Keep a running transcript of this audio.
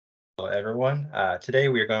Hello, everyone. Today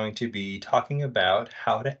we are going to be talking about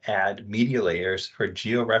how to add media layers for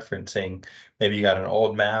georeferencing. Maybe you got an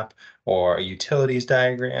old map or a utilities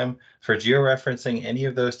diagram for georeferencing any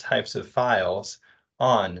of those types of files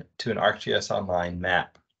on to an ArcGIS Online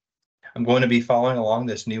map. I'm going to be following along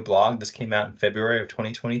this new blog. This came out in February of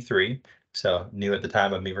 2023, so new at the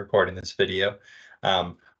time of me recording this video,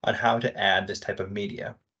 on how to add this type of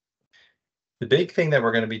media. The big thing that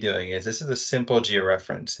we're going to be doing is this is a simple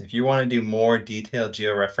georeference. If you want to do more detailed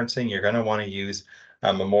georeferencing, you're going to want to use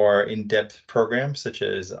a more in-depth program such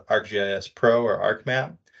as ArcGIS Pro or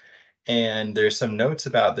ArcMap. And there's some notes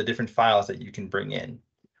about the different files that you can bring in.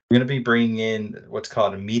 We're going to be bringing in what's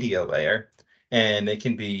called a media layer, and they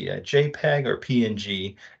can be a JPEG or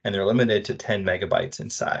PNG, and they're limited to 10 megabytes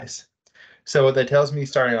in size. So what that tells me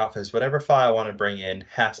starting off is whatever file I want to bring in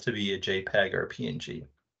has to be a JPEG or a PNG.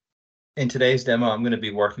 In today's demo, I'm going to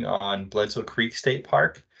be working on Bledsoe Creek State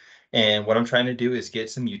Park. And what I'm trying to do is get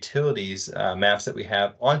some utilities maps that we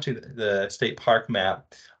have onto the state park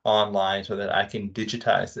map online so that I can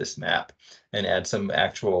digitize this map and add some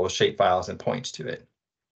actual shape files and points to it.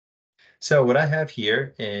 So what I have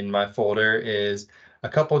here in my folder is a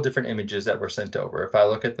couple of different images that were sent over. If I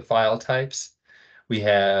look at the file types, we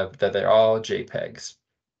have that they're all JPEGs.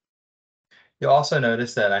 You'll also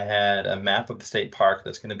notice that I had a map of the state park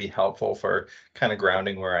that's going to be helpful for kind of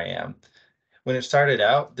grounding where I am. When it started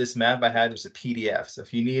out, this map I had was a PDF. So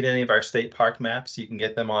if you need any of our state park maps, you can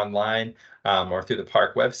get them online or through the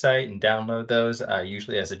park website and download those,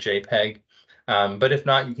 usually as a JPEG. But if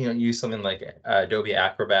not, you can use something like Adobe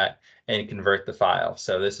Acrobat and convert the file.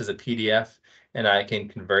 So this is a PDF, and I can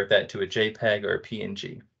convert that to a JPEG or a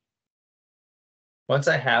PNG. Once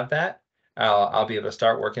I have that, I'll be able to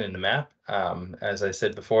start working in the map. As I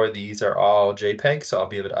said before, these are all JPEG, so I'll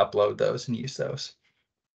be able to upload those and use those.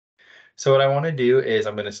 So what I want to do is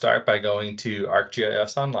I'm going to start by going to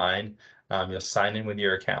ArcGIS Online. You'll sign in with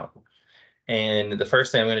your account. And the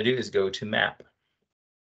first thing I'm going to do is go to Map.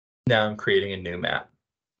 Now I'm creating a new map.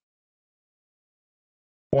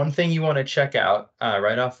 One thing you want to check out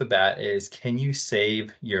right off the bat is, can you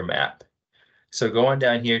save your map? So go on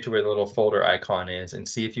down here to where the little folder icon is and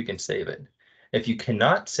see if you can save it. If you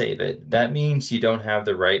cannot save it, that means you don't have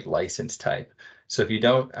the right license type. So if you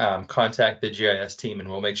don't contact the GIS team, and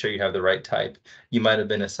we'll make sure you have the right type. You might have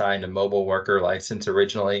been assigned a mobile worker license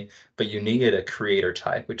originally, but you needed a creator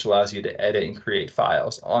type, which allows you to edit and create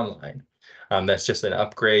files online. That's just an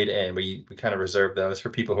upgrade, and we kind of reserve those for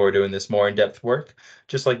people who are doing this more in-depth work,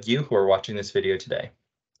 just like you who are watching this video today.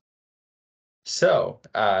 So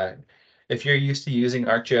if you're used to using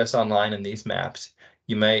ArcGIS Online in these maps,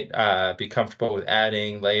 you might be comfortable with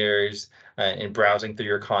adding layers and browsing through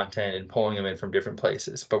your content and pulling them in from different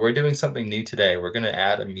places. But we're doing something new today. We're going to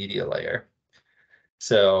add a media layer.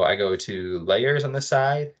 So I go to Layers on the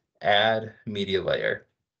side, Add Media Layer.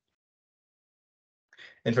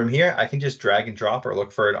 And from here, I can just drag and drop or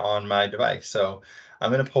look for it on my device. So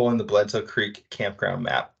I'm going to pull in the Bledsoe Creek campground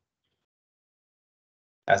map.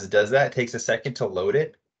 As it does that, it takes a second to load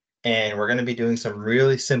it. And we're going to be doing some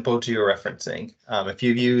really simple georeferencing. If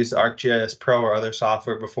you've used ArcGIS Pro or other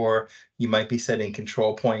software before, you might be setting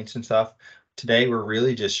control points and stuff. Today, we're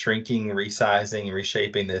really just shrinking, resizing, and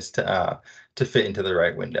reshaping this to fit into the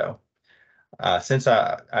right window. Since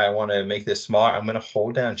I want to make this smaller, I'm going to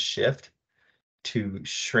hold down Shift to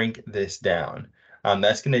shrink this down.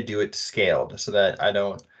 That's going to do it scaled so that I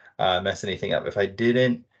don't mess anything up. If I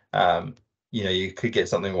didn't, you could get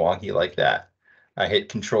something wonky like that. I hit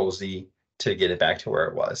Control Z to get it back to where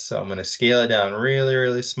it was. So I'm going to scale it down really,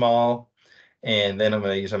 really small. And then I'm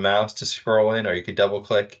going to use a mouse to scroll in, or you could double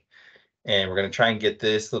click. And we're going to try and get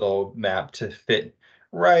this little map to fit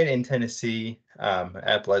right in Tennessee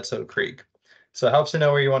at Bledsoe Creek. So it helps to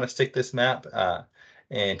know where you want to stick this map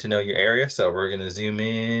and to know your area. So we're going to zoom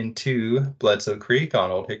in to Bledsoe Creek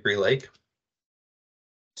on Old Hickory Lake.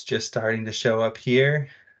 It's just starting to show up here,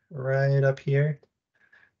 right up here.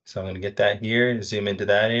 So I'm going to get that here and zoom into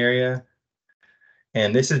that area.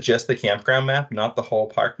 And this is just the campground map, not the whole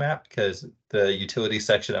park map, because the utility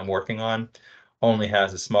section I'm working on only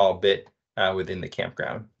has a small bit within the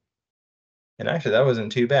campground. And actually, that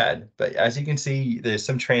wasn't too bad. But as you can see, there's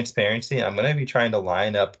some transparency. I'm going to be trying to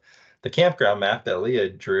line up the campground map that Leah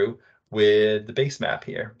drew with the base map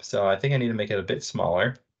here. So I think I need to make it a bit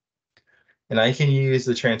smaller. And I can use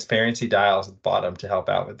the transparency dials at the bottom to help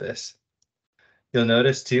out with this. You'll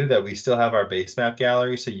notice too that we still have our base map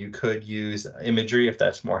gallery, so you could use imagery if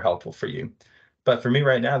that's more helpful for you. But for me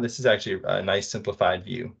right now, this is actually a nice simplified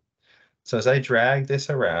view. So as I drag this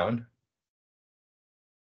around,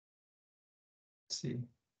 let's see,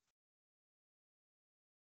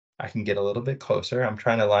 I can get a little bit closer. I'm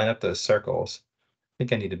trying to line up those circles. I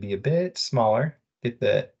think I need to be a bit smaller. Get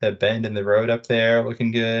the bend in the road up there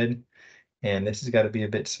looking good. And this has got to be a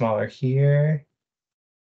bit smaller here.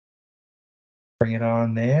 Bring it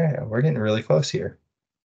on there. We're getting really close here.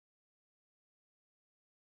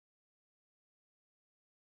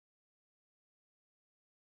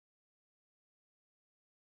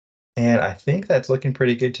 And I think that's looking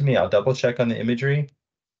pretty good to me. I'll double check on the imagery.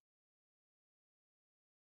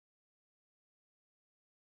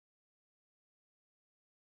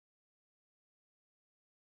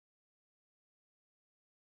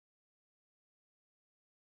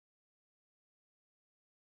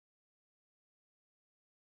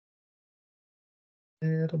 A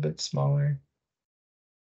little bit smaller.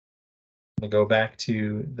 I'm gonna go back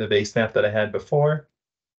to the base map that I had before.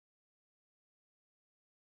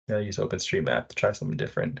 I'll use OpenStreetMap to try something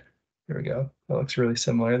different. Here we go. That looks really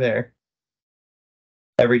similar there.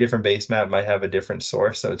 Every different base map might have a different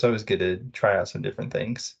source, so it's always good to try out some different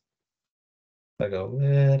things. I'll go a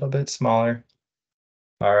little bit smaller.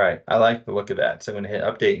 All right, I like the look of that. So I'm gonna hit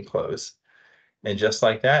update and close. And just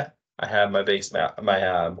like that, I have my base map, my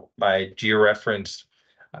georeferenced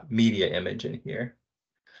media image in here.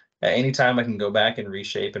 At any time, I can go back and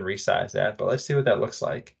reshape and resize that, but let's see what that looks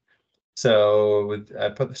like. So I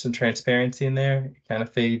put some transparency in there, it kind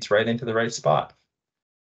of fades right into the right spot.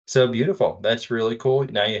 So beautiful. That's really cool.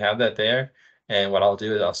 Now you have that there. And what I'll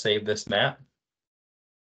do is I'll save this map.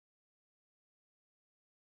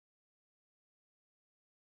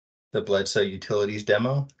 The Bledsoe Utilities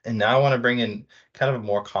demo. And now I want to bring in kind of a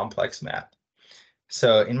more complex map.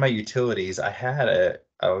 So in my utilities, I had a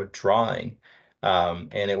drawing,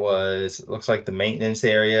 and it looks like the maintenance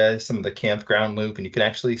area, some of the campground loop, and you can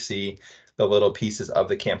actually see the little pieces of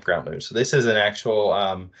the campground loop. So this is an actual,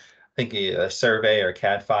 I think a survey or a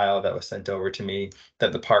CAD file that was sent over to me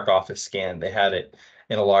that the park office scanned. They had it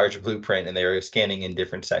in a large blueprint and they were scanning in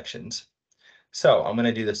different sections. So I'm going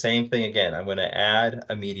to do the same thing again. I'm going to add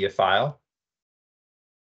a media file,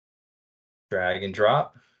 drag and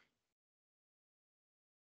drop,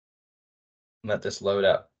 and let this load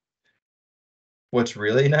up. What's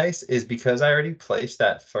really nice is because I already placed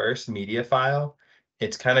that first media file,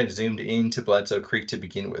 it's kind of zoomed into Bledsoe Creek to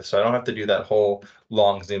begin with, so I don't have to do that whole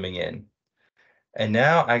long zooming in. And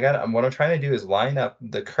now what I'm trying to do is line up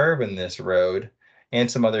the curve in this road and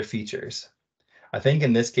some other features. I think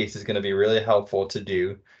in this case it's going to be really helpful to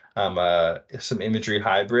do some imagery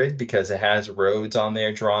hybrid because it has roads on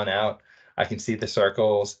there drawn out. I can see the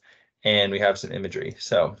circles and we have some imagery.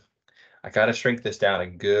 So I got to shrink this down a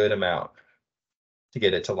good amount to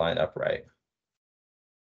get it to line up right.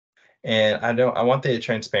 And I want the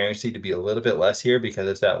transparency to be a little bit less here because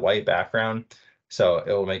it's that white background. So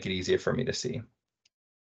it will make it easier for me to see.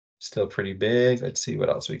 Still pretty big. Let's see what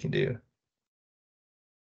else we can do.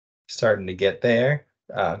 Starting to get there,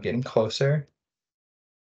 getting closer.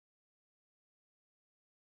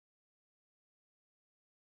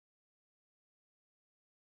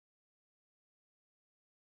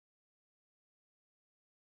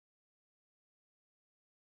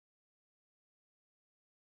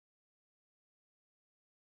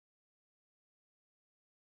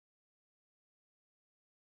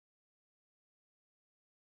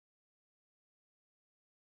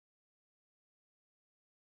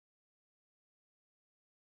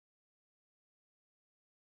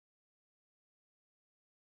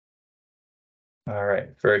 All right,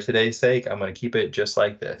 for today's sake, I'm going to keep it just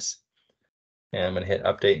like this. And I'm going to hit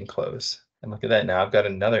update and close. And look at that. Now I've got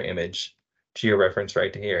another image georeference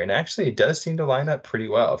right to here. And actually, it does seem to line up pretty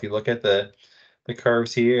well. If you look at the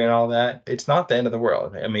curves here and all that, it's not the end of the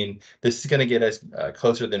world. I mean, this is going to get us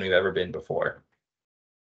closer than we've ever been before.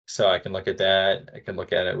 So I can look at that. I can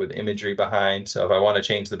look at it with imagery behind. So if I want to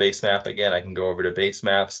change the base map again, I can go over to base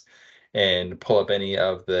maps and pull up any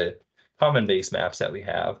of the common base maps that we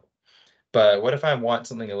have. But what if I want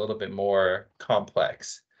something a little bit more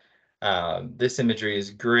complex? This imagery is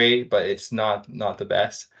great, but it's not the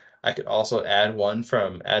best. I could also add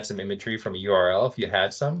some imagery from a URL if you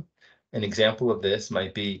had some. An example of this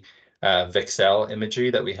might be Vexel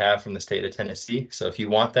imagery that we have from the state of Tennessee. So if you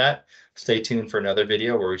want that, stay tuned for another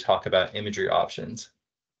video where we talk about imagery options.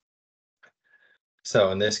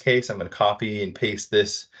 So in this case, I'm going to copy and paste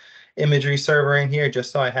this imagery server in here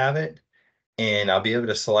just so I have it. And I'll be able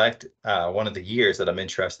to select one of the years that I'm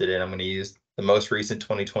interested in. I'm going to use the most recent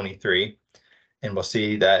 2023. And we'll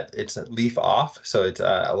see that it's a leaf off, so it's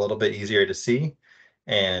a little bit easier to see.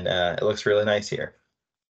 And it looks really nice here.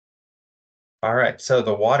 All right, so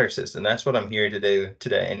the water system, that's what I'm here to do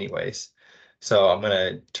today anyways. So I'm going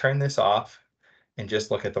to turn this off and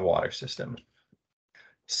just look at the water system.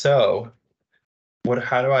 So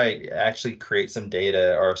how do I actually create some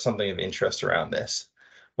data or something of interest around this?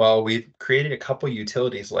 Well, we've created a couple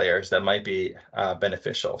utilities layers that might be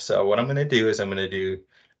beneficial. So what I'm going to do is I'm going to do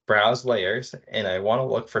browse layers, and I want to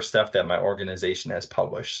look for stuff that my organization has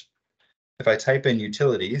published. If I type in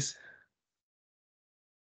utilities,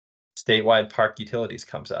 statewide park utilities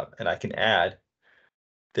comes up, and I can add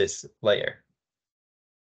this layer.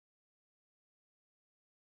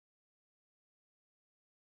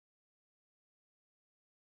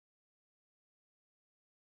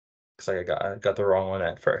 Looks like I got the wrong one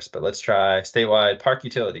at first, but let's try statewide park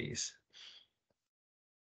utilities.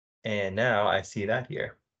 And now I see that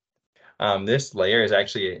here. This layer is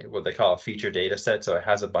actually what they call a feature data set, so it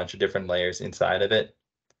has a bunch of different layers inside of it.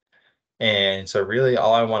 And so really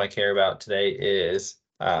all I want to care about today is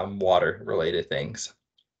water related things.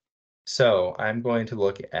 So I'm going to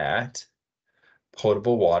look at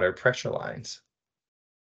potable water pressure lines,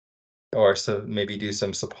 or so maybe do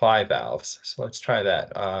some supply valves. So let's try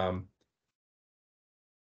that.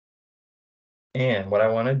 And what I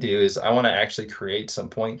want to do is I want to actually create some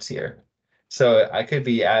points here. So I could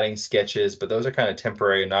be adding sketches, but those are kind of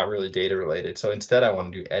temporary, not really data related. So instead I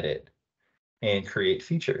want to do edit and create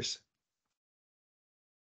features.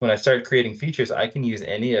 When I start creating features, I can use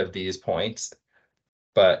any of these points,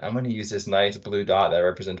 but I'm going to use this nice blue dot that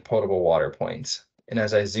represents potable water points. And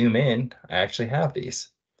as I zoom in, I actually have these.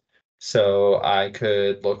 So I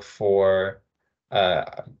could look for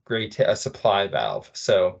a supply valve.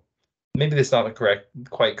 So maybe this is not the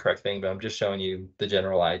quite correct thing, but I'm just showing you the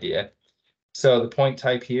general idea. So the point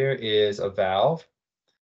type here is a valve,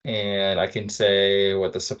 and I can say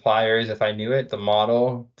what the supplier is if I knew it, the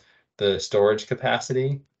model, the storage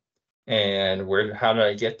capacity, and how did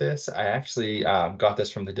I get this? I actually got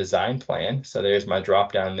this from the design plan. So there's my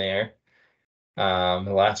drop down there.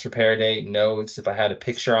 The last repair date, notes. If I had a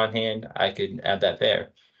picture on hand, I could add that there.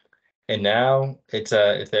 And now it's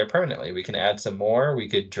there permanently. We can add some more. We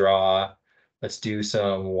could draw, let's do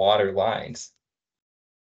some water lines.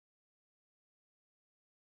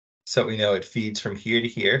 So we know it feeds from here to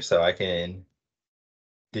here. So I can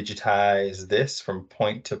digitize this from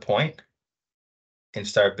point to point and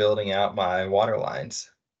start building out my water lines.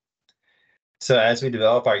 So as we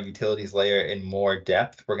develop our utilities layer in more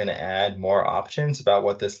depth, we're going to add more options about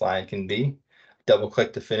what this line can be. Double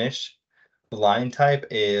click to finish. The line type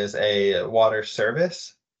is a water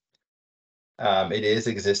service. It is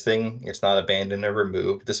existing. It's not abandoned or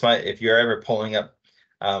removed. This might, if you're ever pulling up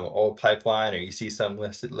old pipeline or you see some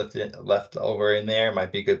left over in there,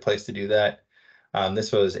 might be a good place to do that.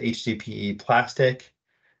 This was HDPE plastic,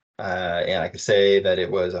 and I could say that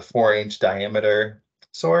it was a 4-inch diameter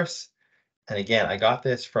source. And again, I got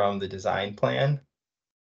this from the design plan,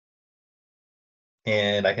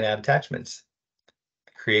 and I can add attachments,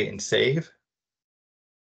 create and save.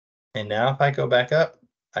 And now if I go back up,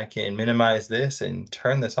 I can minimize this and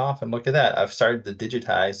turn this off, and look at that. I've started to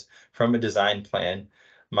digitize from a design plan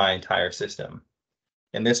my entire system.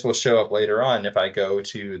 And this will show up later on if I go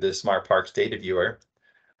to the Smart Parks data viewer.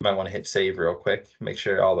 I might want to hit save real quick, make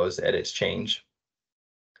sure all those edits change.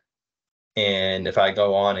 And if I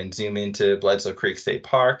go on and zoom into Bledsoe Creek State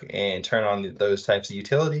Park and turn on those types of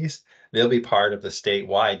utilities, they'll be part of the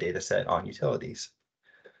statewide data set on utilities.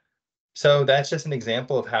 So that's just an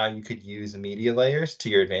example of how you could use media layers to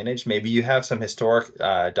your advantage. Maybe you have some historic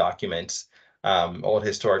documents, old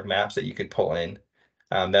historic maps that you could pull in.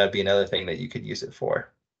 That would be another thing that you could use it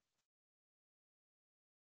for.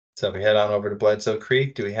 So if we head on over to Bledsoe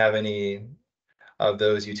Creek, do we have any of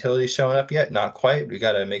those utilities showing up yet? Not quite. We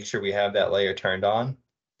got to make sure we have that layer turned on.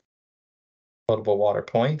 Potable water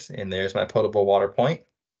point, and there's my potable water point.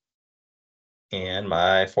 And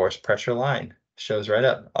my force pressure line shows right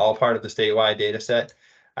up, all part of the statewide data set.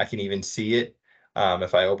 I can even see it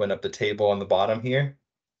if I open up the table on the bottom here.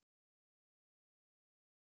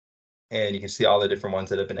 And you can see all the different ones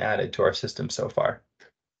that have been added to our system so far.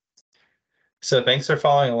 So thanks for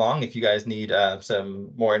following along. If you guys need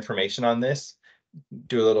some more information on this,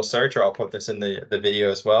 do a little search, or I'll put this in the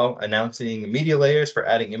video as well, announcing media layers for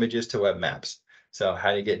adding images to web maps. So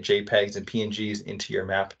how to get JPEGs and PNGs into your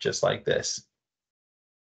map just like this.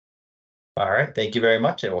 All right, thank you very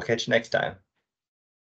much, and we'll catch you next time.